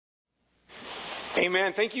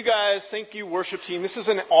Amen. Thank you guys. Thank you, worship team. This is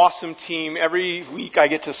an awesome team. Every week I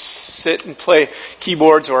get to sit and play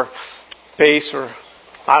keyboards or bass or,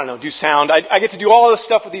 do sound. I get to do all of this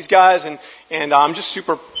stuff with these guys, and I'm just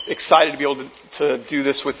super excited to be able to do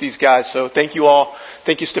this with these guys. So thank you all.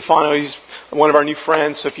 Thank you, Stefano. He's one of our new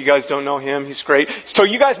friends, so if you guys don't know him, he's great. So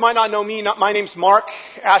you guys might not know me. My name's Mark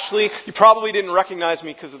Ashley. You probably didn't recognize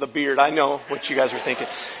me because of the beard. I know what you guys are thinking.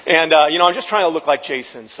 And, I'm just trying to look like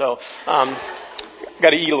Jason, so... got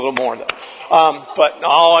to eat a little more though. But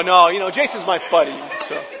no, Jason's my buddy,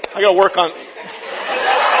 so I got to work on.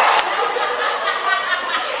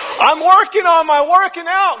 I'm working on my working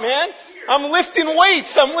out, man. I'm lifting weights.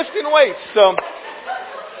 So,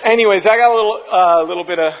 anyways, I got a little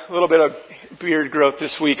bit of beard growth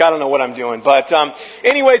this week. I don't know what I'm doing, but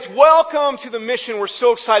anyways, welcome to the mission. We're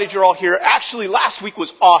so excited you're all here. Actually, last week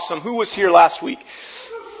was awesome. Who was here last week?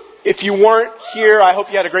 If you weren't here, I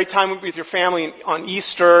hope you had a great time with your family on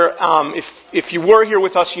Easter. If you were here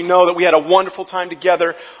with us, you know that we had a wonderful time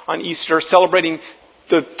together on Easter, celebrating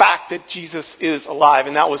the fact that Jesus is alive,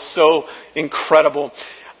 and that was so incredible.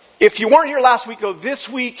 If you weren't here last week, though, this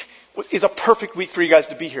week is a perfect week for you guys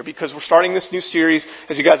to be here because we're starting this new series,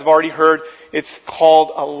 as you guys have already heard. It's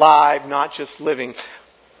called Alive, Not Just Living.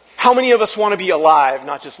 How many of us want to be alive,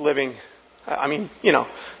 not just living?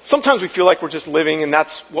 Sometimes we feel like we're just living, and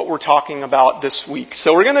that's what we're talking about this week.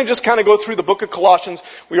 So we're going to just kind of go through the book of Colossians.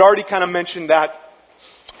 We already kind of mentioned that.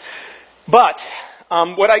 But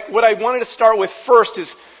what I wanted to start with first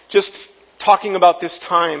is just talking about this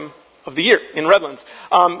time of the year in Redlands.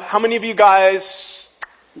 How many of you guys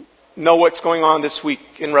know what's going on this week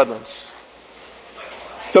in Redlands?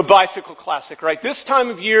 The Bicycle Classic, right? This time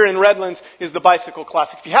of year in Redlands is the Bicycle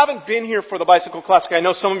Classic. If you haven't been here for the Bicycle Classic, I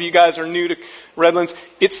know some of you guys are new to Redlands.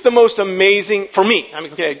 It's the most amazing, for me,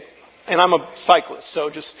 and I'm a cyclist, so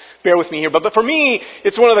just bear with me here. But for me,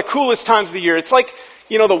 it's one of the coolest times of the year. It's like,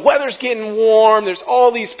 the weather's getting warm. There's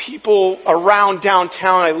all these people around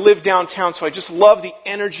downtown. I live downtown, so I just love the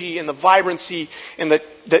energy and the vibrancy and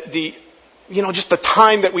just the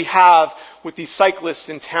time that we have with these cyclists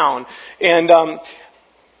in town.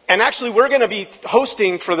 And actually, we're going to be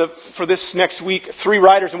hosting for this next week 3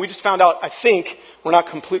 riders, and we just found out, I think, we're not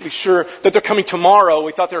completely sure, that they're coming tomorrow.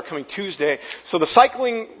 We thought they were coming Tuesday. So the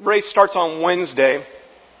cycling race starts on Wednesday,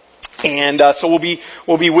 and so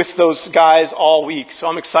we'll be with those guys all week. So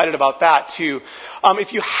I'm excited about that too.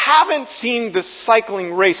 If you haven't seen the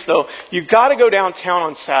cycling race, though, you've got to go downtown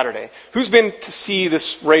on Saturday. Who's been to see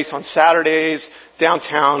this race on Saturdays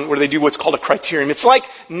downtown, where they do what's called a criterium? It's like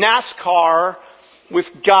NASCAR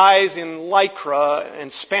with guys in Lycra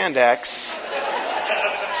and spandex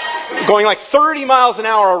going like 30 miles an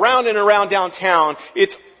hour around and around downtown.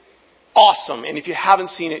 It's awesome. And if you haven't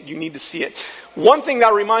seen it, you need to see it. One thing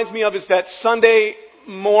that reminds me of is that Sunday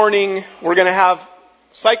morning, we're going to have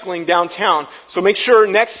cycling downtown. So make sure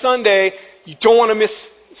next Sunday, you don't want to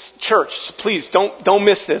miss church. So please don't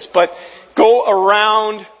miss this, but go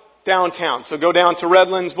around downtown. So go down to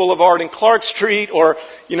Redlands Boulevard and Clark Street, or,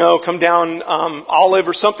 come down Olive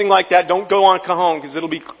or something like that. Don't go on Cajon because it'll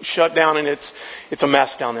be shut down and it's a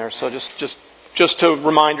mess down there. So just a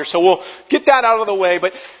reminder. So we'll get that out of the way.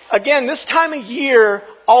 But again, this time of year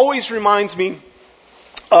always reminds me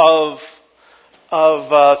of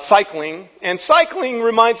cycling. And cycling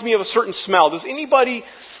reminds me of a certain smell. Does anybody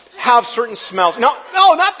have certain smells? No,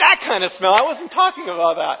 not that kind of smell. I wasn't talking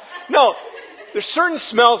about that. No. There's certain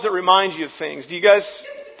smells that remind you of things. Do you guys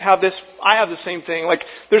have this? I have the same thing. Like,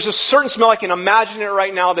 there's a certain smell, I can imagine it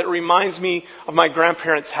right now, that reminds me of my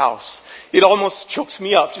grandparents' house. It almost chokes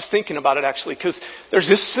me up just thinking about it, actually, because there's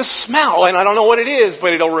this smell, and I don't know what it is,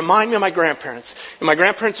 but it'll remind me of my grandparents. And my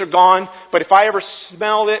grandparents are gone, but if I ever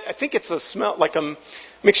smell it, I think it's a smell like a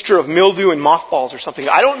mixture of mildew and mothballs or something.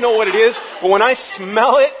 I don't know what it is, but when I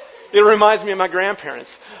smell it, it reminds me of my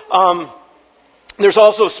grandparents. There's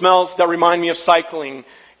also smells that remind me of cycling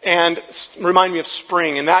and remind me of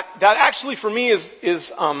spring. And that actually for me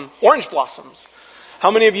is orange blossoms.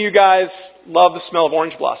 How many of you guys love the smell of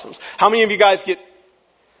orange blossoms? How many of you guys get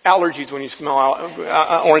allergies when you smell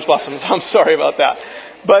orange blossoms? I'm sorry about that.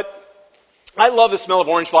 But I love the smell of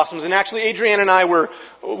orange blossoms. And actually, Adrienne and I were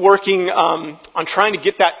working on trying to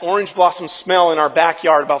get that orange blossom smell in our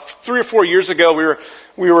backyard. About 3 or 4 years ago, we're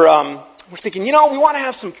thinking, we want to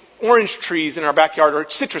have some orange trees in our backyard, or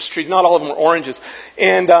citrus trees. Not all of them were oranges.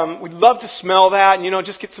 And we'd love to smell that and,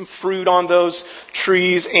 just get some fruit on those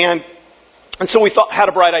trees. And so we had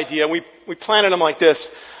a bright idea. We planted them like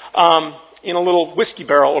this in a little whiskey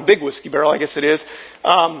barrel, or big whiskey barrel, I guess it is.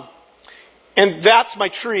 And that's my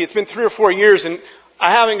tree. It's been 3 or 4 years, and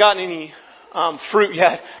I haven't gotten any fruit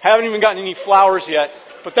yet. I haven't even gotten any flowers yet,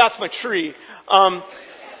 but that's my tree.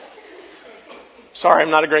 Sorry, I'm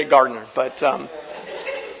not a great gardener, but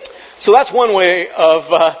so that's one way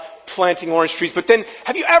of planting orange trees. But then,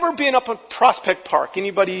 have you ever been up at Prospect Park?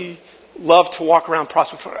 Anybody love to walk around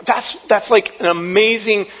Prospect Park? That's like an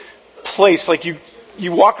amazing place. Like you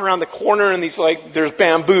walk around the corner and there's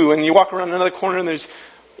bamboo, and you walk around another corner and there's,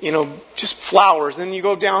 just flowers. And you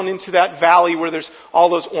go down into that valley where there's all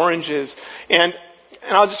those oranges. And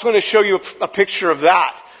I just want to show you a picture of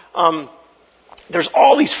that. There's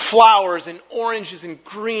all these flowers and oranges and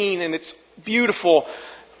green, and it's beautiful.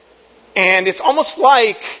 And it's almost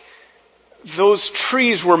like those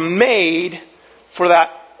trees were made for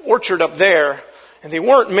that orchard up there, and they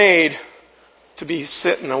weren't made to be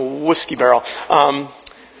sitting in a whiskey barrel.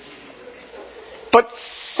 But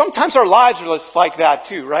sometimes our lives are just like that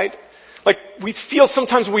too, right? Like we feel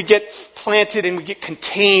sometimes we get planted and we get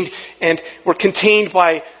contained, and we're contained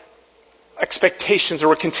by expectations, or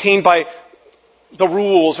we're contained by the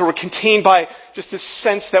rules, or we're contained by just this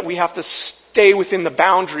sense that we have to stay within the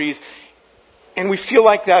boundaries, and we feel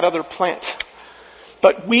like that other plant.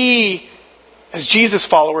 But we, as Jesus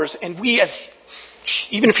followers, and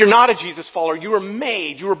even if you're not a Jesus follower, you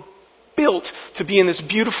were built to be in this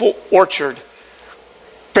beautiful orchard,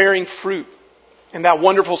 bearing fruit, and that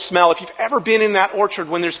wonderful smell. If you've ever been in that orchard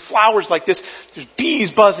when there's flowers like this, there's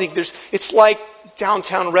bees buzzing, it's like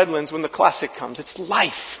downtown Redlands when the classic comes. It's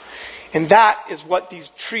life. And that is what these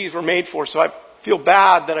trees were made for. So I feel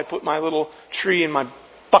bad that I put my little tree in my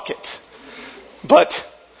bucket. But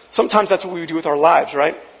sometimes that's what we do with our lives,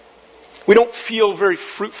 right? We don't feel very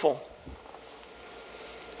fruitful.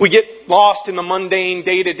 We get lost in the mundane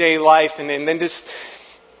day-to-day life, and then just,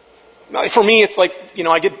 for me, it's like,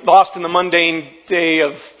 I get lost in the mundane day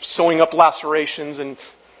of sewing up lacerations and,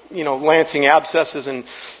 lancing abscesses and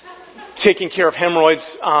taking care of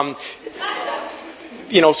hemorrhoids,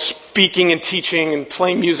 speaking and teaching and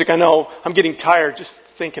playing music. I know I'm getting tired just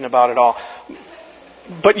thinking about it all.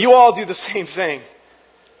 But you all do the same thing.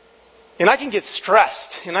 And I can get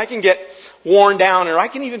stressed, and I can get worn down, or I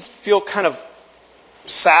can even feel kind of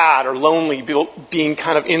sad or lonely being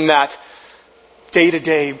kind of in that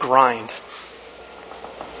day-to-day grind.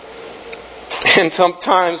 And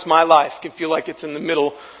sometimes my life can feel like it's in the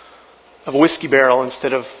middle of a whiskey barrel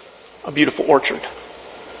instead of a beautiful orchard.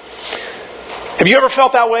 Have you ever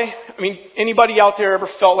felt that way? I mean, anybody out there ever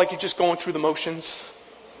felt like you're just going through the motions?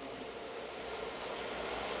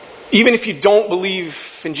 Even if you don't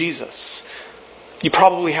believe in Jesus, you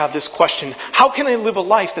probably have this question: how can I live a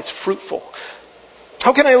life that's fruitful?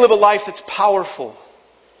 How can I live a life that's powerful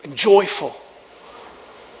and joyful?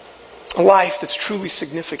 A life that's truly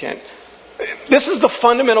significant. This is the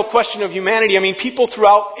fundamental question of humanity. I mean, people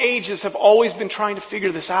throughout ages have always been trying to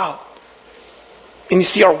figure this out. And you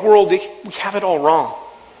see, our world, we have it all wrong.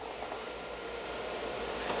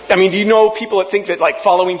 I mean, do you know people that think that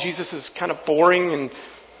following Jesus is kind of boring, and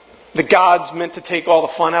that God's meant to take all the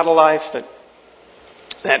fun out of life?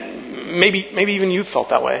 That maybe even you felt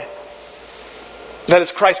that way. That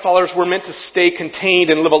as Christ followers, we're meant to stay contained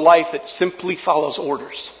and live a life that simply follows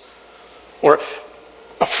orders. Or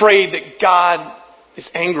afraid that God is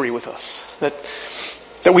angry with us.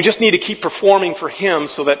 That we just need to keep performing for Him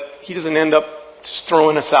so that He doesn't end up just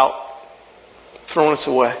throwing us out, throwing us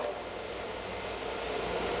away.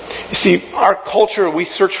 You see, our culture, we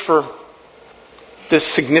search for this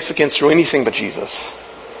significance through anything but Jesus.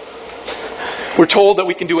 We're told that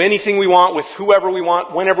we can do anything we want with whoever we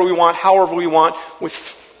want, whenever we want, however we want,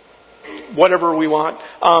 with whatever we want.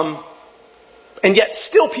 And yet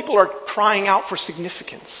still people are crying out for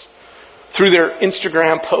significance through their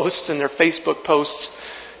Instagram posts and their Facebook posts.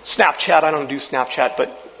 Snapchat, I don't do Snapchat,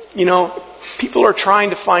 but people are trying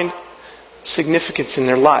to find significance in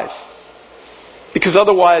their life. Because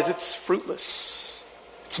otherwise it's fruitless.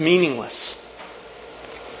 It's meaningless.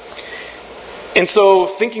 And so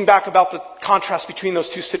thinking back about the contrast between those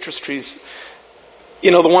two citrus trees,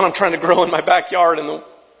 the one I'm trying to grow in my backyard and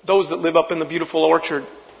those that live up in the beautiful orchard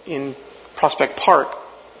in Prospect Park,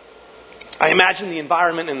 I imagine the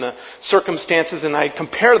environment and the circumstances, and I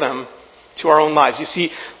compare them to our own lives. You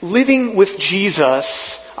see, living with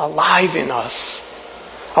Jesus alive in us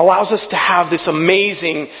allows us to have this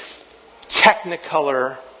amazing,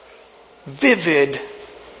 technicolor, vivid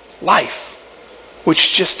life,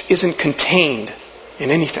 which just isn't contained in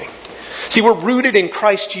anything. See, we're rooted in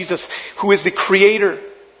Christ Jesus, who is the creator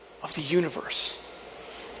of the universe.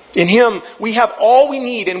 In Him, we have all we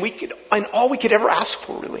need and all we could ever ask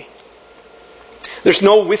for, really. There's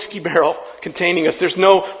no whiskey barrel containing us. There's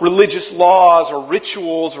no religious laws or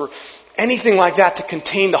rituals or anything like that to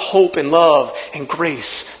contain the hope and love and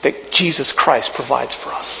grace that Jesus Christ provides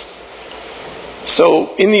for us.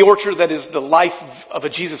 So in the orchard that is the life of a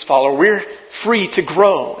Jesus follower, we're free to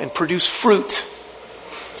grow and produce fruit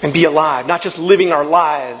and be alive. Not just living our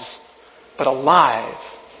lives, but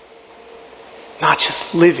alive. Not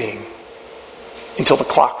just living until the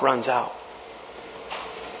clock runs out.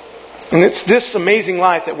 And it's this amazing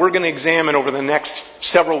life that we're going to examine over the next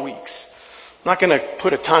several weeks. I'm not going to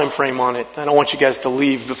put a time frame on it. I don't want you guys to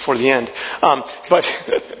leave before the end.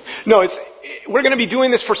 But no, we're going to be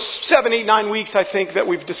doing this for 7, 8, 9 weeks, I think, that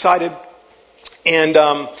we've decided.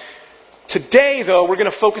 And today, though, we're going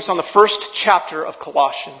to focus on the first chapter of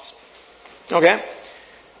Colossians. Okay?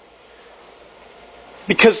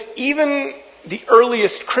 Because even the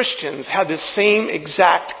earliest Christians had this same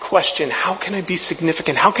exact question. How can I be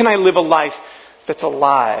significant? How can I live a life that's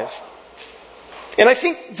alive? And I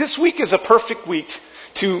think this week is a perfect week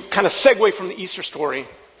to kind of segue from the Easter story.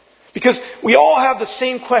 Because we all have the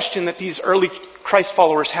same question that these early Christ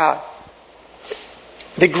followers had.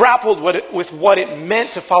 They grappled with what it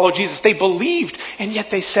meant to follow Jesus. They believed, and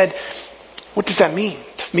yet they said, what does that mean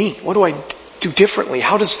to me? What do I do differently?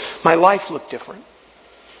 How does my life look different?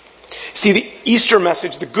 See, the Easter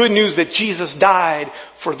message, the good news that Jesus died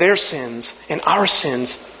for their sins and our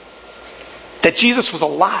sins, that Jesus was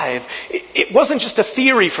alive, it wasn't just a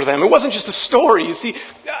theory for them. It wasn't just a story. You see,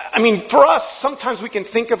 I mean, for us, sometimes we can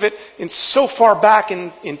think of it in so far back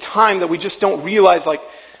in time that we just don't realize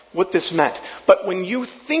what this meant. But when you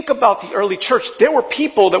think about the early church, there were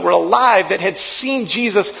people that were alive that had seen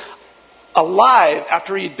Jesus alive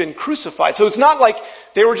after he'd been crucified. So it's not like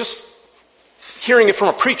they were just hearing it from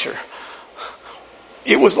a preacher.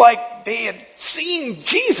 It was like they had seen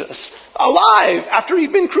Jesus alive after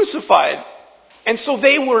he'd been crucified. And so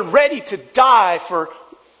they were ready to die for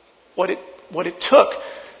what it took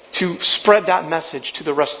to spread that message to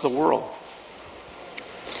the rest of the world.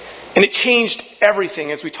 And it changed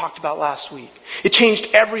everything, as we talked about last week. It changed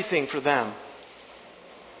everything for them.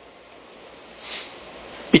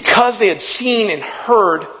 Because they had seen and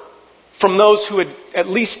heard from those who had at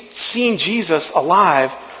least seen Jesus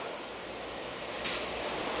alive,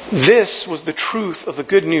 this was the truth of the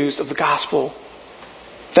good news of the gospel.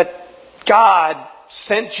 That God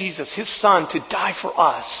sent Jesus, His Son, to die for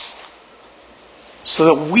us.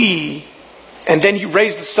 So that we, and then He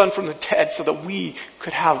raised the Son from the dead so that we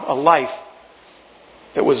could have a life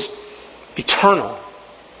that was eternal,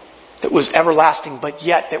 that was everlasting, but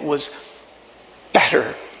yet that was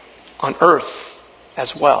better on earth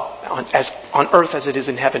as well. On earth as it is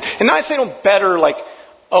in heaven. And I say no better like,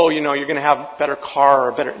 you're going to have a better car or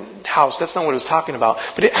a better house. That's not what it was talking about.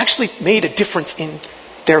 But it actually made a difference in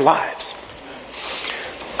their lives.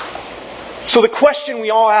 So the question we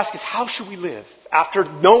all ask is, how should we live? After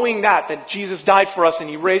knowing that Jesus died for us and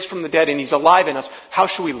He raised from the dead and He's alive in us, how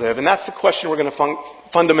should we live? And that's the question we're going to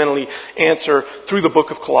fundamentally answer through the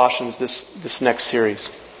book of Colossians, this next series.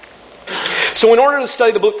 So in order to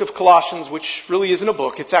study the book of Colossians, which really isn't a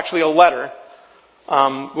book, it's actually a letter,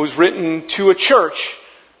 was written to a church.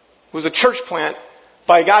 It was a church plant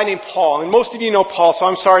by a guy named Paul. And most of you know Paul, so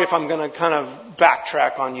I'm sorry if I'm going to kind of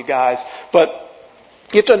backtrack on you guys. But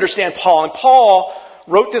you have to understand Paul. And Paul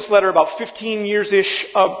wrote this letter about 15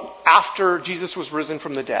 years-ish after Jesus was risen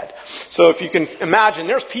from the dead. So if you can imagine,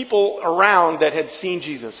 there's people around that had seen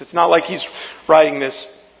Jesus. It's not like he's writing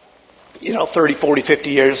this 30, 40,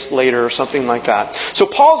 50 years later or something like that. So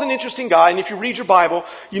Paul's an interesting guy, and if you read your Bible,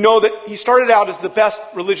 you know that he started out as the best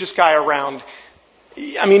religious guy around.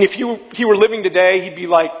 I mean, if he were living today, he'd be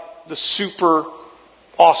like the super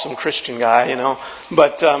awesome Christian guy,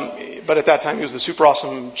 But at that time, he was the super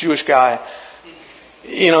awesome Jewish guy.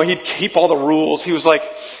 He'd keep all the rules. He was like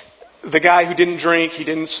the guy who didn't drink, he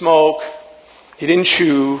didn't smoke, he didn't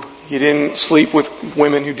chew, he didn't sleep with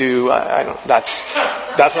women who do. I don't.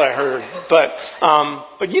 That's what I heard.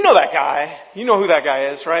 But you know that guy. You know who that guy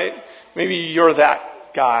is, right? Maybe you're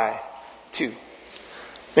that guy too.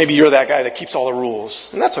 Maybe you're that guy that keeps all the rules,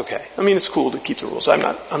 and that's okay. I mean, it's cool to keep the rules. I'm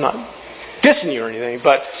not dissing you or anything,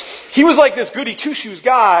 but he was like this goody two-shoes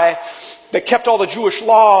guy that kept all the Jewish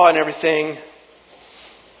law and everything.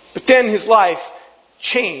 But then his life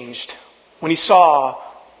changed when he saw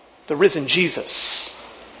the risen Jesus.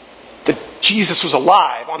 That Jesus was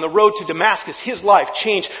alive. On the road to Damascus, his life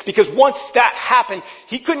changed because once that happened,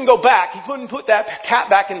 he couldn't go back. He couldn't put that cat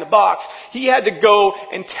back in the box. He had to go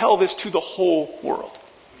and tell this to the whole world.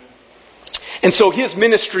 And so his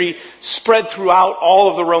ministry spread throughout all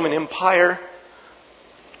of the Roman Empire.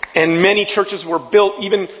 And many churches were built.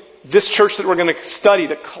 Even this church that we're going to study,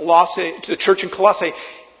 the church in Colossae,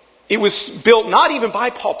 it was built not even by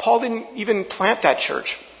Paul. Paul didn't even plant that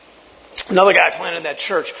church. Another guy planted that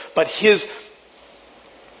church. But his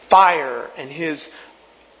fire and his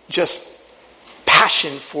just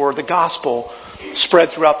passion for the gospel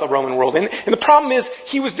spread throughout the Roman world. And the problem is,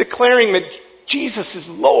 he was declaring that Jesus is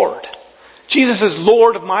Lord. Jesus is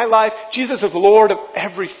Lord of my life. Jesus is Lord of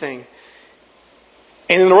everything.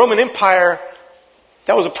 And in the Roman Empire,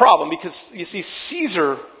 that was a problem because, you see,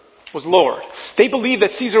 Caesar was Lord. They believed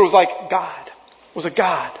that Caesar was like God, was a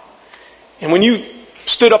God. And when you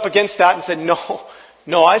stood up against that and said,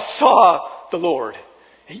 no, I saw the Lord.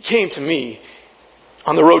 He came to me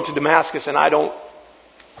on the road to Damascus, and I don't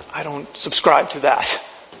subscribe to that.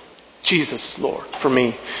 Jesus is Lord for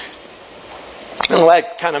me. And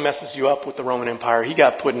that kind of messes you up with the Roman Empire. He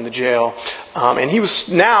got put in the jail. And he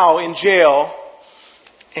was now in jail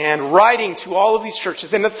and writing to all of these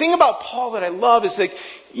churches. And the thing about Paul that I love is that,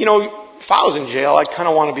 if I was in jail, I'd kind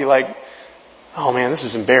of want to be like, oh man, this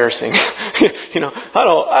is embarrassing. I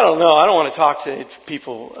don't know. I don't want to talk to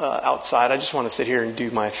people outside. I just want to sit here and do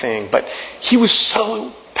my thing. But he was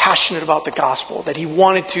so passionate about the gospel that he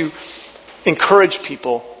wanted to encourage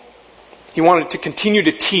people. He wanted to continue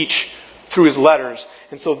to teach through his letters.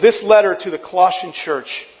 And so this letter to the Colossian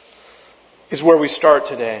church is where we start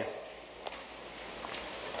today.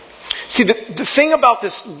 See, the thing about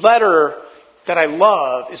this letter that I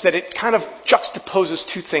love is that it kind of juxtaposes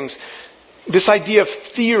two things. This idea of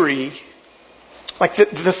theory, like the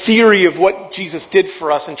theory of what Jesus did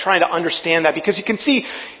for us and trying to understand that. Because you can see,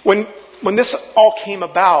 when this all came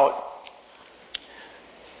about,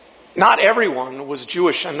 not everyone was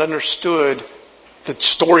Jewish and understood the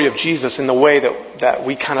story of Jesus in the way that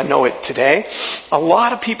we kind of know it today. A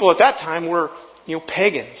lot of people at that time were,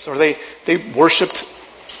 pagans, or they worshipped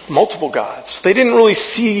multiple gods. They didn't really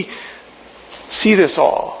see this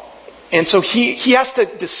all. And so he has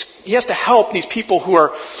to help these people who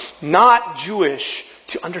are not Jewish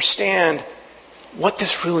to understand what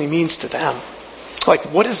this really means to them. Like,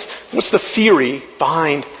 what's the theory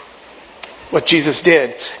behind what Jesus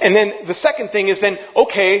did? And then the second thing is then,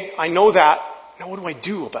 okay, I know that. Now what do I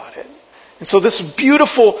do about it? And so this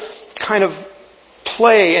beautiful kind of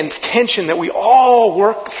play and tension that we all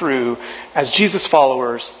work through as Jesus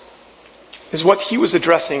followers is what he was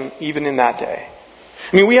addressing even in that day.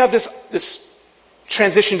 I mean, we have this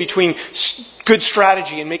transition between good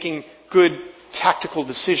strategy and making good tactical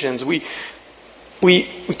decisions. We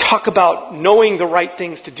talk about knowing the right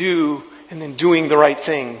things to do and then doing the right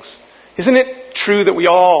things. Isn't it true that we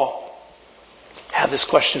all have this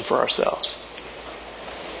question for ourselves?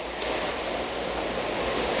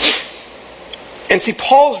 And see,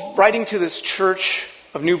 Paul's writing to this church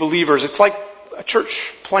of new believers. It's like a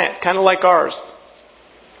church plant, kind of like ours.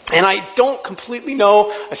 And I don't completely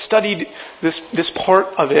know, I studied this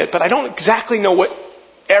part of it, but I don't exactly know what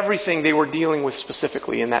everything they were dealing with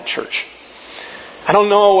specifically in that church. I don't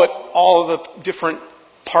know what all of the different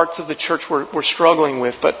parts of the church were struggling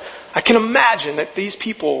with, but I can imagine that these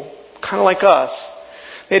people, kind of like us,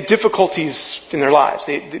 they had difficulties in their lives.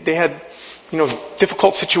 They had,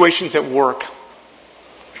 difficult situations at work,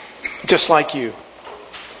 just like you.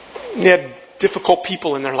 They had difficult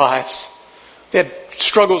people in their lives. They had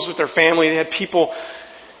struggles with their family. They had people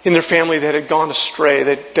in their family that had gone astray,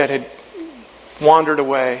 that had wandered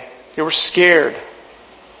away. They were scared.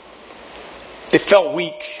 They felt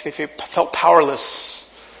weak. They felt powerless.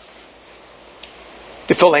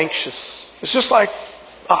 They felt anxious. It's just like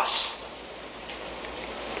us.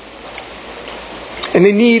 And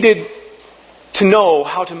they needed to know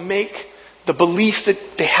how to make the belief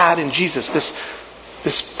that they had in Jesus, this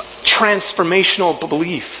transformational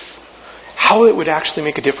belief, how it would actually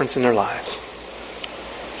make a difference in their lives.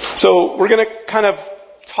 So we're going to kind of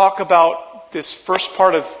talk about this first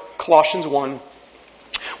part of Colossians 1,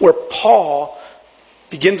 where Paul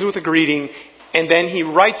begins with a greeting, and then he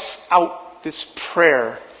writes out this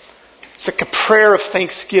prayer. It's like a prayer of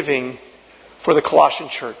thanksgiving for the Colossian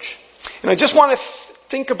church. And I just want to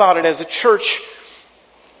think about it as a church,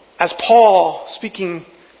 as Paul speaking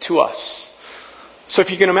to us. So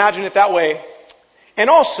if you can imagine it that way, and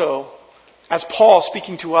also as Paul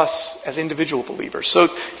speaking to us as individual believers. So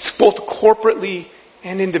it's both corporately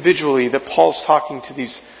and individually that Paul's talking to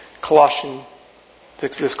this Colossian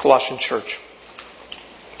church.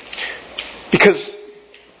 Because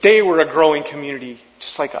they were a growing community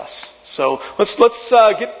just like us. So let's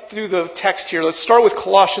get through the text here. Let's start with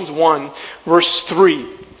Colossians 1, verse 3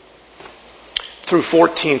 through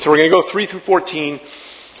 14. So we're going to go 3 through 14.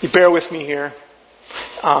 You bear with me here.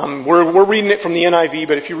 We're reading it from the NIV,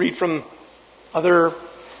 but if you read from other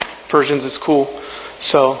versions, it's cool.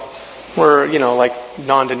 So we're, like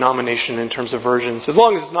non-denomination in terms of versions, as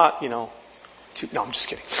long as it's not, no, I'm just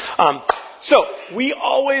kidding. So, we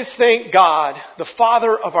always thank God, the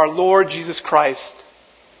Father of our Lord Jesus Christ,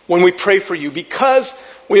 when we pray for you, because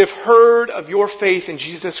we have heard of your faith in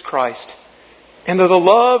Jesus Christ and of the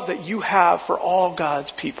love that you have for all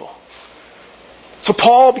God's people. So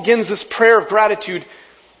Paul begins this prayer of gratitude,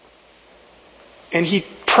 and he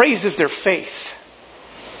praises their faith.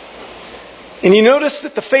 And you notice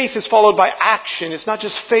that the faith is followed by action. It's not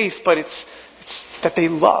just faith, but it's that they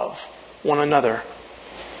love one another.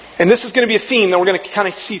 And this is going to be a theme that we're going to kind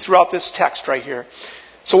of see throughout this text right here.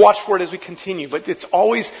 So watch for it as we continue. But it's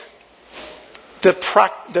always the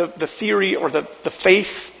theory or the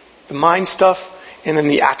faith, the mind stuff, and then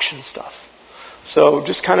the action stuff. So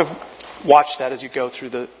just kind of watch that as you go through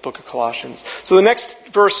the book of Colossians. So the next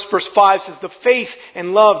verse 5 says, the faith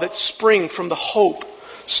and love that spring from the hope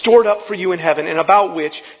stored up for you in heaven, and about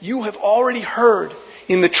which you have already heard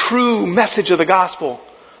in the true message of the gospel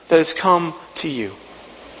that has come to you.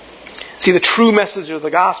 See, the true message of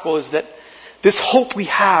the gospel is that this hope we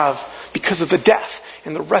have because of the death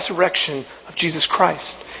and the resurrection of Jesus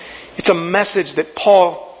Christ. It's a message that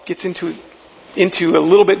Paul gets into a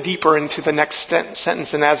little bit deeper into the next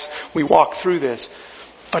sentence and as we walk through this.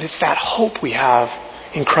 But it's that hope we have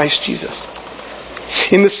in Christ Jesus.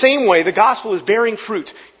 In the same way, the gospel is bearing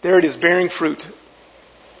fruit. There it is, bearing fruit.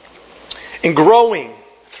 And growing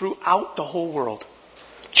throughout the whole world.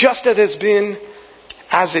 Just as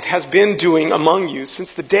it has been doing among you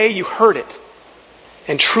since the day you heard it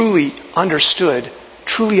and truly understood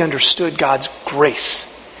God's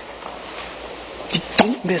grace.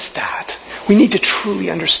 Don't miss that. We need to truly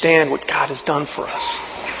understand what God has done for us.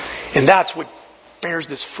 And that's what bears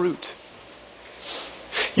this fruit.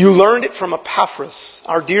 You learned it from Epaphras,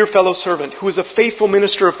 our dear fellow servant, who is a faithful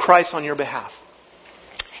minister of Christ on your behalf,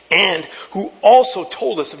 and who also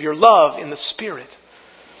told us of your love in the Spirit.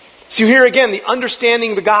 So here again, the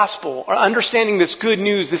understanding the gospel, or understanding this good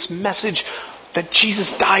news, this message that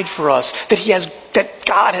Jesus died for us, that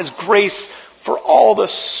God has grace for all the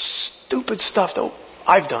stupid stuff that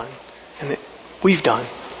I've done and that we've done.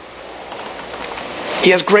 He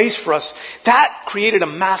has grace for us. That created a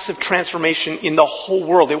massive transformation in the whole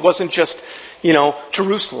world. It wasn't just,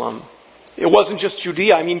 Jerusalem. It wasn't just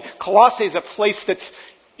Judea. I mean, Colossae is a place that's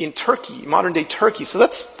in Turkey, modern day Turkey. So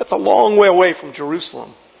that's a long way away from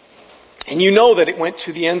Jerusalem. And you know that it went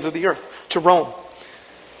to the ends of the earth, to Rome.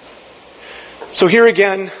 So here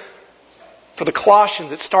again, for the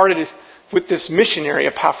Colossians, it started with this missionary,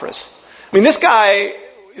 Epaphras. I mean, this guy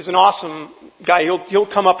is an awesome guy. He'll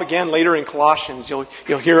come up again later in Colossians. You'll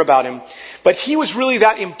hear about him. But he was really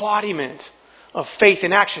that embodiment of faith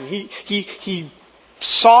in action. He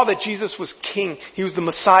saw that Jesus was king. He was the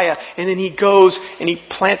Messiah. And then he goes and he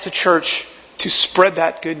plants a church to spread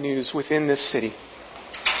that good news within this city.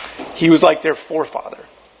 He was like their forefather.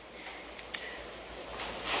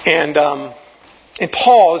 And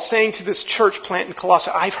Paul is saying to this church plant in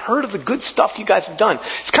Colossae, I've heard of the good stuff you guys have done.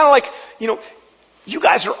 It's kind of like, you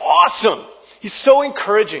guys are awesome. He's so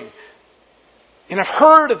encouraging. And I've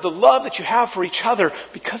heard of the love that you have for each other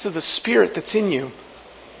because of the Spirit that's in you.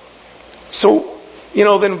 So,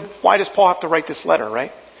 then why does Paul have to write this letter,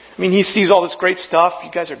 right? I mean, he sees all this great stuff.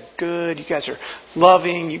 You guys are good. You guys are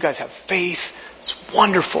loving. You guys have faith. It's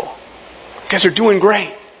wonderful. You guys are doing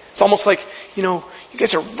great. It's almost like, you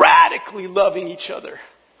guys are radically loving each other.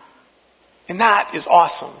 And that is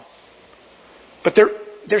awesome. But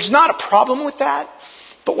there's not a problem with that.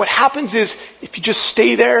 But what happens is, if you just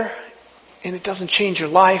stay there and it doesn't change your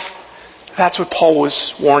life, that's what Paul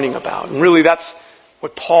was warning about. And really that's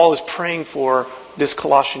what Paul is praying for this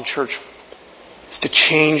Colossian church, is to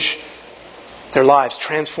change their lives,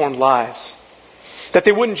 transformed lives. That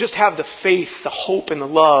they wouldn't just have the faith, the hope, and the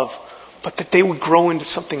love, but that they would grow into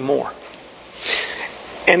something more.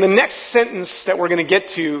 And the next sentence that we're going to get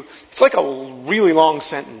to, it's like a really long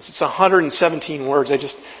sentence. It's 117 words.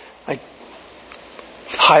 I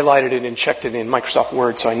highlighted it and checked it in Microsoft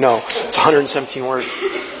Word, so I know it's 117 words.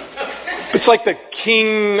 It's like the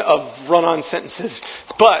king of run-on sentences.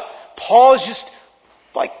 But Paul is just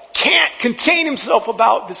can't contain himself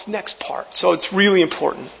about this next part. So it's really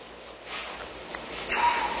important.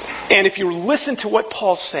 And if you listen to what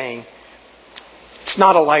Paul's saying, it's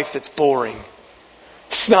not a life that's boring.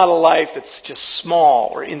 It's not a life that's just small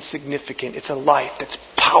or insignificant. It's a life that's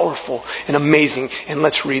powerful and amazing. And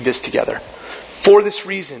let's read this together. For this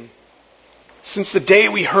reason, since the day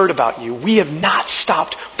we heard about you, we have not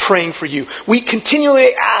stopped praying for you. We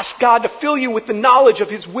continually ask God to fill you with the knowledge of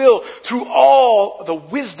His will through all the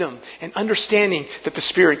wisdom and understanding that the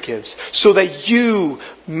Spirit gives, so that you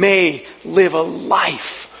may live a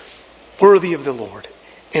life worthy of the Lord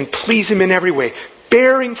and please Him in every way,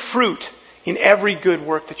 bearing fruit in every good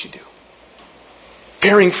work that you do.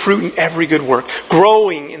 Bearing fruit in every good work,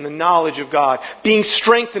 growing in the knowledge of God, being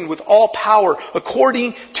strengthened with all power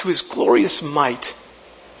according to His glorious might,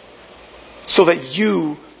 so that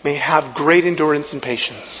you may have great endurance and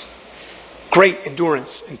patience. Great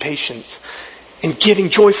endurance and patience in giving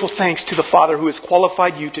joyful thanks to the Father who has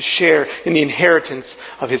qualified you to share in the inheritance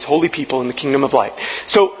of His holy people in the kingdom of light.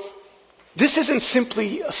 So, this isn't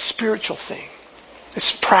simply a spiritual thing.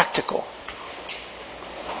 It's practical.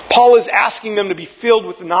 Paul is asking them to be filled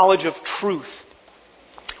with the knowledge of truth,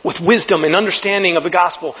 with wisdom and understanding of the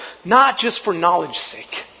gospel, not just for knowledge's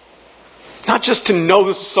sake. Not just to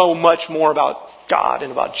know so much more about God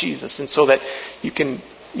and about Jesus, and so that you can,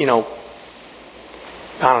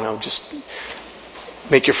 just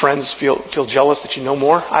make your friends feel jealous that you know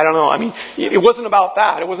more. I don't know. I mean, it wasn't about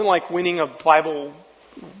that. It wasn't like winning a Bible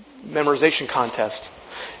memorization contest.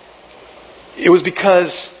 It was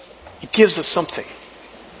because it gives us something.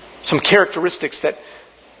 Some characteristics that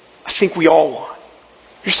I think we all want.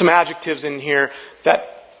 Here's some adjectives in here that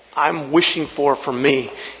I'm wishing for me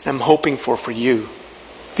and I'm hoping for you.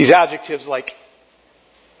 These adjectives like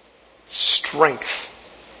strength,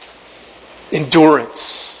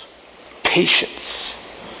 endurance, patience,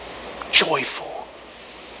 joyful.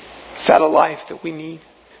 Is that a life that we need?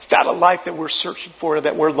 Is that a life that we're searching for,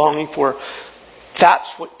 that we're longing for?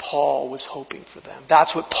 That's what Paul was hoping for them.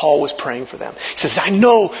 That's what Paul was praying for them. He says, I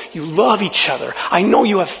know you love each other. I know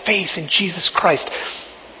you have faith in Jesus Christ.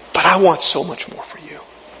 But I want so much more for you.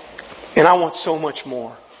 And I want so much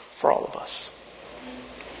more for all of us.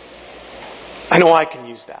 I know I can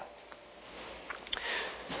use that.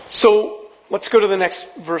 So let's go to the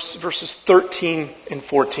next verse, verses 13 and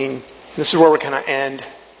 14. This is where we're going to end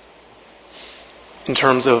in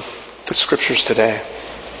terms of the scriptures today.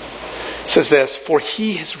 It says this, for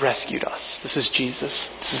He has rescued us. This is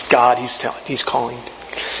Jesus. This is God He's calling.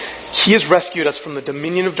 He has rescued us from the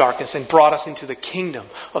dominion of darkness and brought us into the kingdom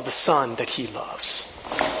of the Son that He loves,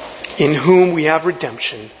 in whom we have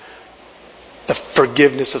redemption, the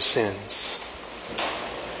forgiveness of sins.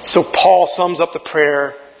 So Paul sums up the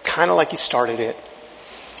prayer kind of like he started it,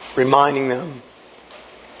 reminding them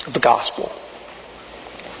of the gospel.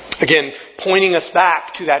 Again, pointing us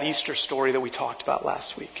back to that Easter story that we talked about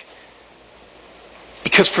last week.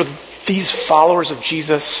 Because for these followers of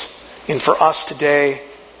Jesus and for us today,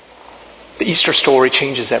 the Easter story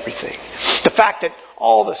changes everything. The fact that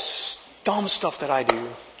all the dumb stuff that I do,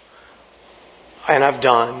 and I've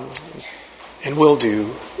done, and will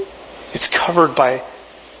do, it's covered by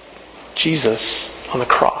Jesus on the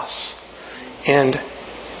cross. And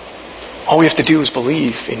all we have to do is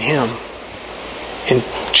believe in Him and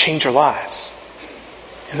change our lives.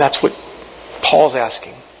 And that's what Paul's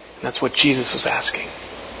asking. And that's what Jesus was asking.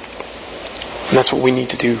 And that's what we need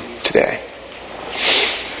to do today.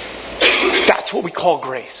 That's what we call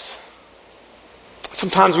grace.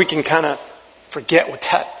 Sometimes we can kind of forget what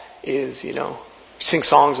that is, We sing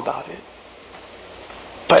songs about it.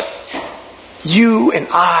 But you and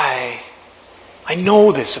I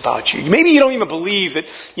know this about you. Maybe you don't even believe that,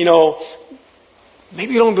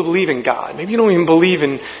 maybe you don't even believe in God. Maybe you don't even believe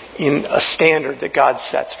in a standard that God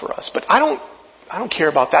sets for us. But I don't care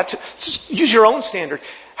about that. Just use your own standard.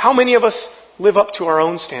 How many of us live up to our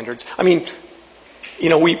own standards? I mean,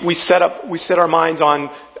 we set our minds on,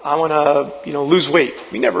 I want to, lose weight.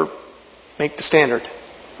 We never make the standard.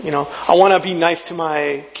 I want to be nice to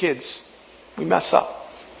my kids. We mess up.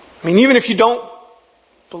 I mean, even if you don't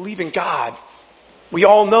believe in God, we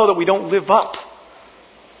all know that we don't live up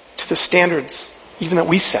to the standards even that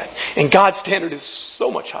we set. And God's standard is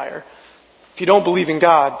so much higher. If you don't believe in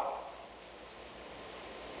God,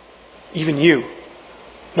 even you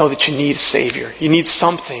know that you need a Savior. You need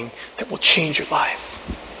something that will change your life.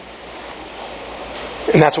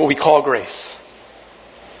 And that's what we call grace.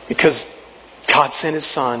 Because God sent His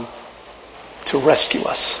Son to rescue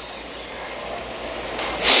us.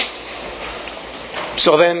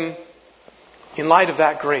 So then, in light of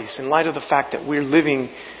that grace, in light of the fact that we're living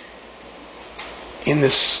in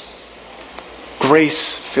this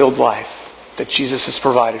grace-filled life that Jesus has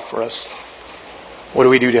provided for us, what do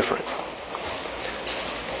we do different?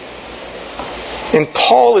 And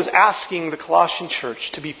Paul is asking the Colossian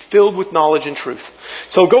church to be filled with knowledge and truth.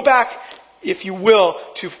 So go back, if you will,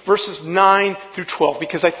 to verses 9 through 12,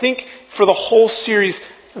 because I think for the whole series,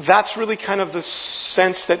 that's really kind of the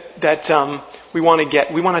sense that we want to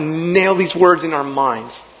get. We want to nail these words in our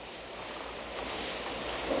minds.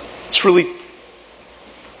 It's really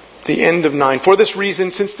the end of 9. For this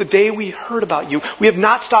reason, since the day we heard about you, we have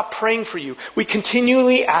not stopped praying for you. We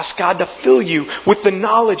continually ask God to fill you with the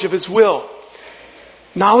knowledge of His will.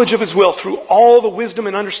 Knowledge of His will through all the wisdom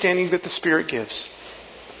and understanding that the Spirit gives.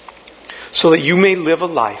 So that you may live a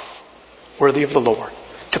life worthy of the Lord,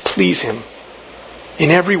 to please Him in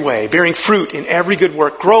every way, bearing fruit in every good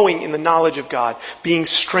work, growing in the knowledge of God, being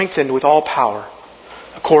strengthened with all power,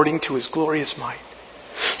 according to His glorious might,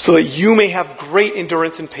 so that you may have great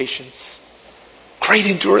endurance and patience. Great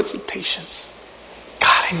endurance and patience.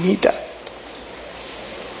 God, I need that.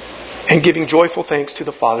 And giving joyful thanks to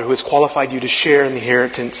the Father who has qualified you to share in the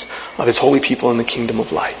inheritance of His holy people in the kingdom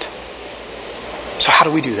of light. So how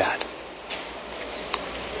do we do that?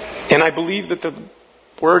 And I believe that the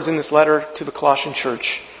words in this letter to the Colossian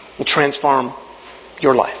church will transform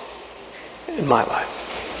your life and my life.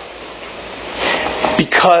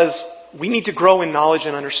 Because we need to grow in knowledge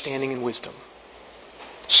and understanding and wisdom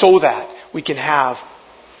so that we can have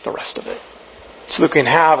the rest of it. So that we can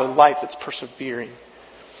have a life that's persevering,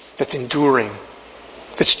 that's enduring,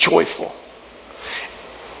 that's joyful.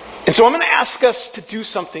 And so I'm going to ask us to do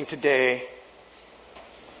something today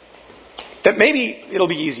that maybe it'll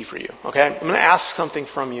be easy for you, okay? I'm going to ask something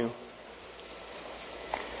from you.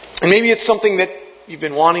 And maybe it's something that you've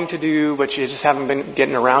been wanting to do, but you just haven't been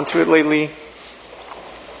getting around to it lately.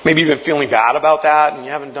 Maybe you've been feeling bad about that and you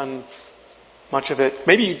haven't done much of it.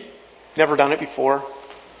 Maybe you've never done it before.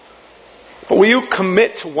 But will you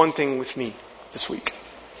commit to one thing with me this week?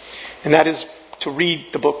 And that is to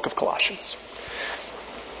read the book of Colossians.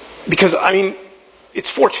 Because, it's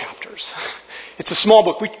 4 chapters. It's a small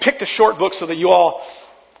book. We picked a short book so that you all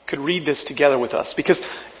could read this together with us. Because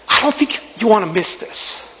I don't think you want to miss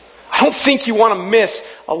this. I don't think you want to miss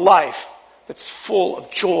a life that's full of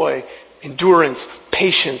joy, endurance,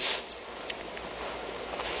 patience.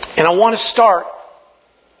 And I want to start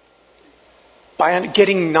by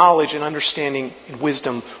getting knowledge and understanding and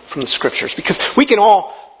wisdom from the Scriptures. Because we can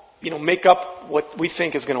all, make up what we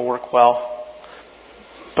think is going to work well.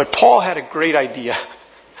 But Paul had a great idea.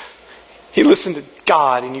 He listened to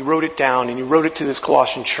God and he wrote it down and he wrote it to this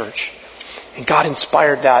Colossian church. And God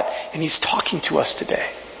inspired that. And He's talking to us today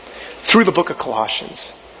through the book of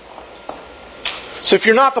Colossians. So if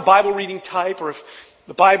you're not the Bible reading type, or if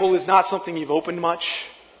the Bible is not something you've opened much,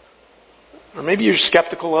 or maybe you're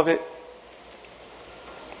skeptical of it,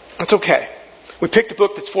 that's okay. We picked a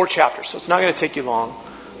book that's 4 chapters, so it's not going to take you long.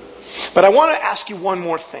 But I want to ask you one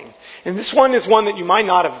more thing. And this one is one that you might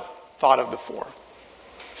not have thought of before.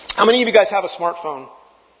 How many of you guys have a smartphone?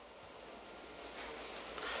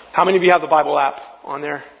 How many of you have the Bible app on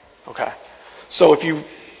there? Okay. So if you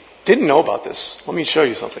didn't know about this, let me show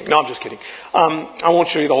you something. No, I'm just kidding. I won't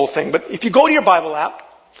show you the whole thing. But if you go to your Bible app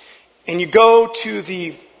and you go to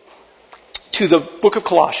the book of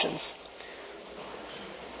Colossians,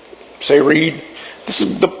 say read. This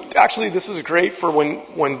is great for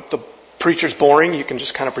when the preacher's boring. You can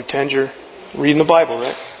just kind of pretend you're reading the Bible,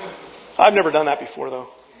 right? I've never done that before, though.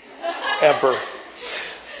 Ever.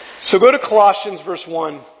 So go to Colossians verse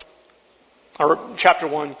 1, or chapter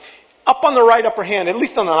 1. Up on the right upper hand, at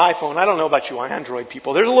least on an iPhone, I don't know about you Android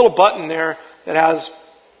people, there's a little button there that has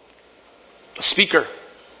a speaker.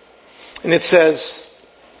 And it says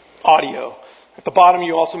audio. At the bottom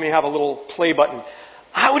you also may have a little play button.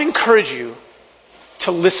 I would encourage you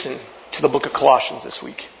to listen to the book of Colossians this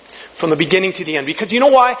week, from the beginning to the end. Because you know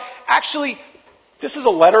why? Actually, this is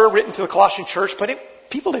a letter written to the Colossian church, but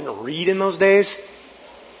people didn't read in those days.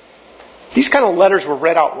 These kind of letters were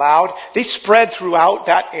read out loud. They spread throughout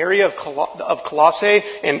that area of Colossae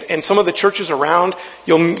and some of the churches around.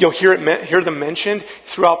 You'll hear them mentioned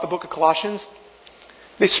throughout the book of Colossians.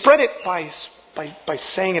 They spread it by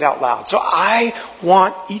saying it out loud. So I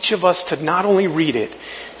want each of us to not only read it,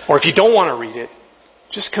 or if you don't want to read it,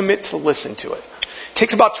 just commit to listen to it. It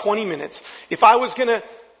takes about 20 minutes. If I was going to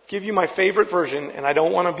give you my favorite version, and I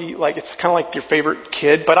don't want to be like, it's kind of like your favorite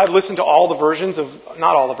kid, but I've listened to all the versions of,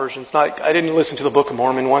 not all the versions, I didn't listen to the Book of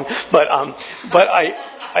Mormon one, but I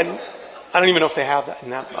don't even know if they have that in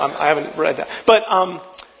that, I haven't read that. But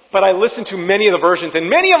I listened to many of the versions, and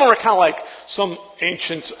many of them are kind of like some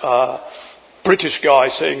ancient, British guy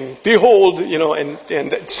saying, behold,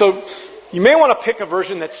 and so you may want to pick a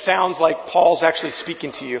version that sounds like Paul's actually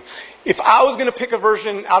speaking to you. If I was going to pick a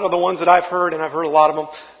version out of the ones that I've heard, and I've heard a lot of them,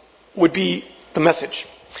 would be the Message.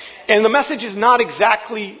 And the Message is not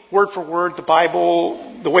exactly word for word the Bible,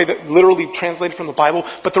 the way that literally translated from the Bible.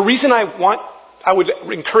 But the reason I would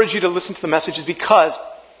encourage you to listen to the Message is because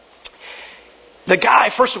The guy,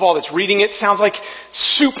 first of all, that's reading it sounds like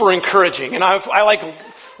super encouraging. And I like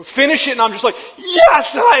finish it and I'm just like,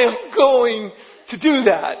 yes, I am going to do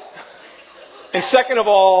that. And second of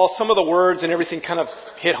all, some of the words and everything kind of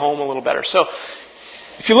hit home a little better. So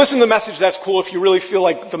if you listen to the message, that's cool. If you really feel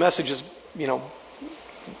like the message is,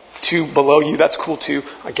 too below you, that's cool too.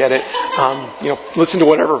 I get it. Listen to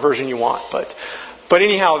whatever version you want. But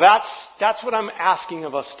anyhow, that's what I'm asking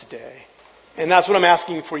of us today. And that's what I'm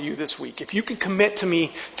asking for you this week. If you can commit to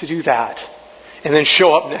me to do that, and then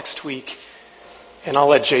show up next week, and I'll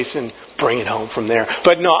let Jason bring it home from there.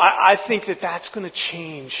 But no, I think that that's going to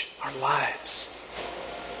change our lives.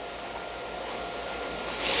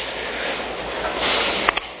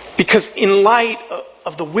 Because in light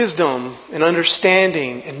of the wisdom and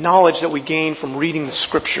understanding and knowledge that we gain from reading the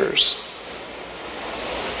Scriptures,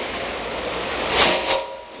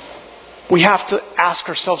 we have to ask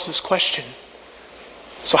ourselves this question.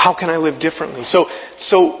 So how can I live differently?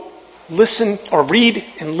 So listen or read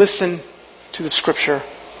and listen to the Scripture.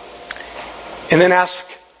 And then ask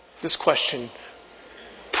this question.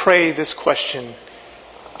 Pray this question.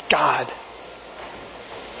 God,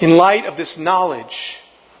 in light of this knowledge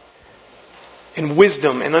and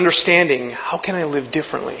wisdom and understanding, how can I live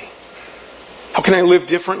differently? How can I live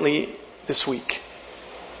differently this week?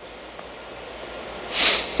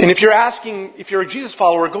 And if you're a Jesus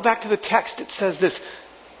follower, go back to the text. It says this.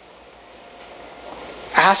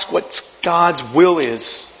 Ask what God's will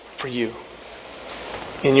is for you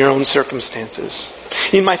in your own circumstances.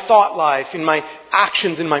 In my thought life, in my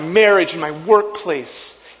actions, in my marriage, in my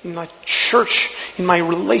workplace, in my church, in my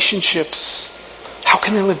relationships. How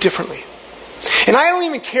can I live differently? And I don't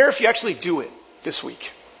even care if you actually do it this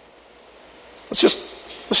week. Let's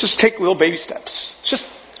just take little baby steps. Let's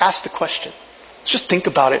just ask the question. Let's just think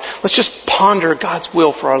about it. Let's just ponder God's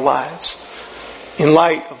will for our lives in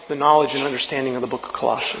light of the knowledge and understanding of the book of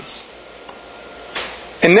Colossians.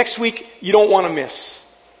 And next week, you don't want to miss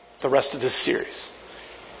the rest of this series.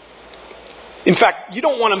 In fact, you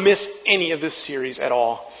don't want to miss any of this series at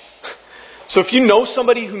all. So if you know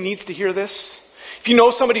somebody who needs to hear this, if you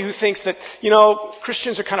know somebody who thinks that,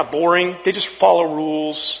 Christians are kind of boring, they just follow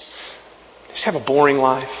rules, they just have a boring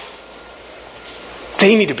life,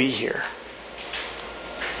 they need to be here.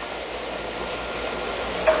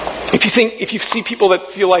 If you see people that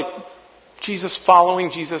feel like following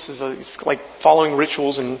Jesus is like following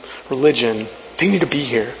rituals and religion, they need to be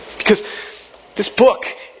here. Because this book,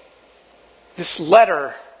 this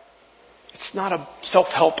letter, it's not a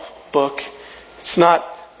self-help book. It's not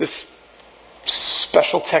this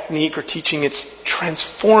special technique or teaching. It's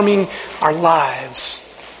transforming our lives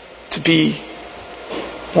to be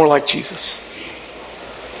more like Jesus.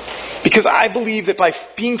 Because I believe that by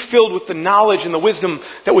being filled with the knowledge and the wisdom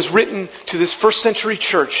that was written to this first century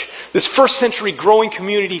church, this first century growing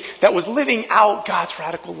community that was living out God's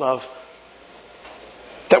radical love,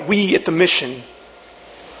 that we at the mission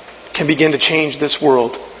can begin to change this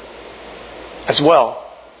world as well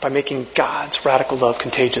by making God's radical love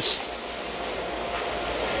contagious.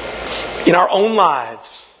 In our own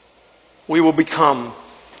lives, we will become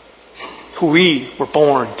who we were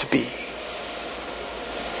born to be.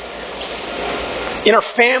 In our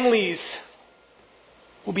families,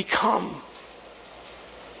 we'll become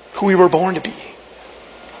who we were born to be.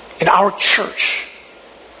 In our church,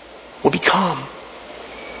 we'll become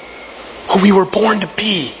who we were born to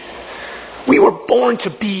be. We were born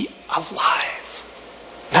to be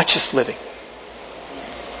alive, not just living.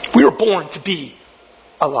 We were born to be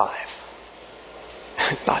alive,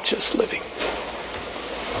 not just living.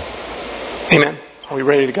 Amen. Are we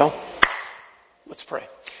ready to go? Let's pray.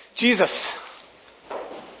 Jesus,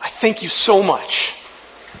 I thank you so much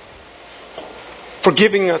for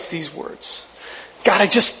giving us these words. God,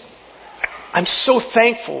 I'm so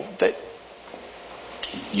thankful that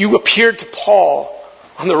you appeared to Paul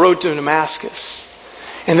on the road to Damascus,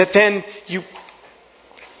 and that then you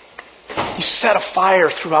set a fire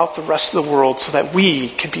throughout the rest of the world so that we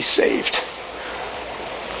could be saved.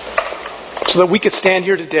 So that we could stand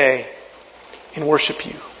here today and worship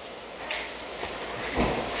you.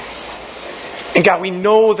 And God, we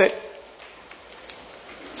know that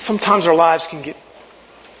sometimes our lives can get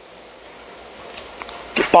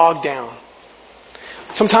bogged down.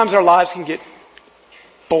 Sometimes our lives can get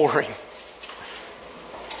boring.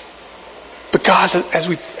 But God, as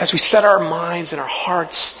we set our minds and our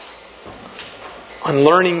hearts on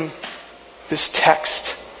learning this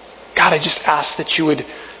text, God, I just ask that you would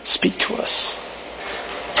speak to us.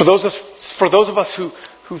 For those of us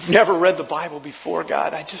who've never read the Bible before,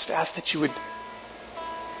 God, I just ask that you would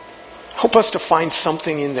help us to find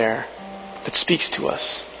something in there that speaks to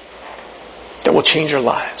us. that will change our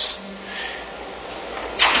lives.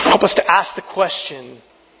 Help us to ask the question,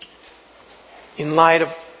 in light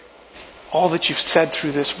of all that you've said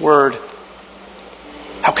through this word,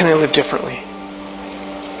 how can I live differently?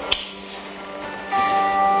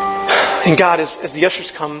 And God, as the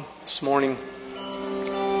ushers come this morning,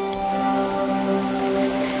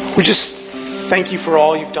 we just thank you for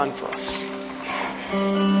all you've done for us.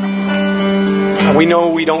 We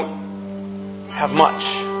know we don't have much.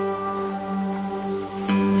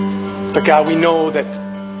 But God, we know that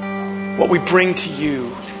what we bring to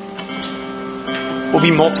you will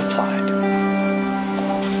be multiplied.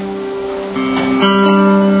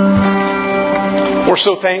 We're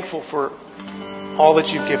so thankful for all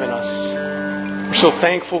that you've given us. We're so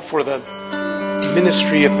thankful for the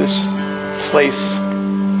ministry of this place.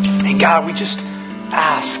 And God, we just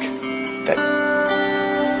ask that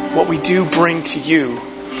what we do bring to you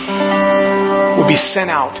will be sent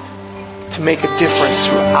out to make a difference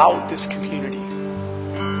throughout this community,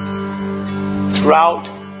 throughout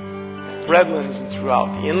Redlands and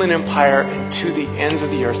throughout the Inland Empire and to the ends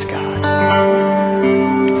of the earth, God.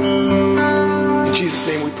 In Jesus'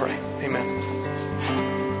 name we pray.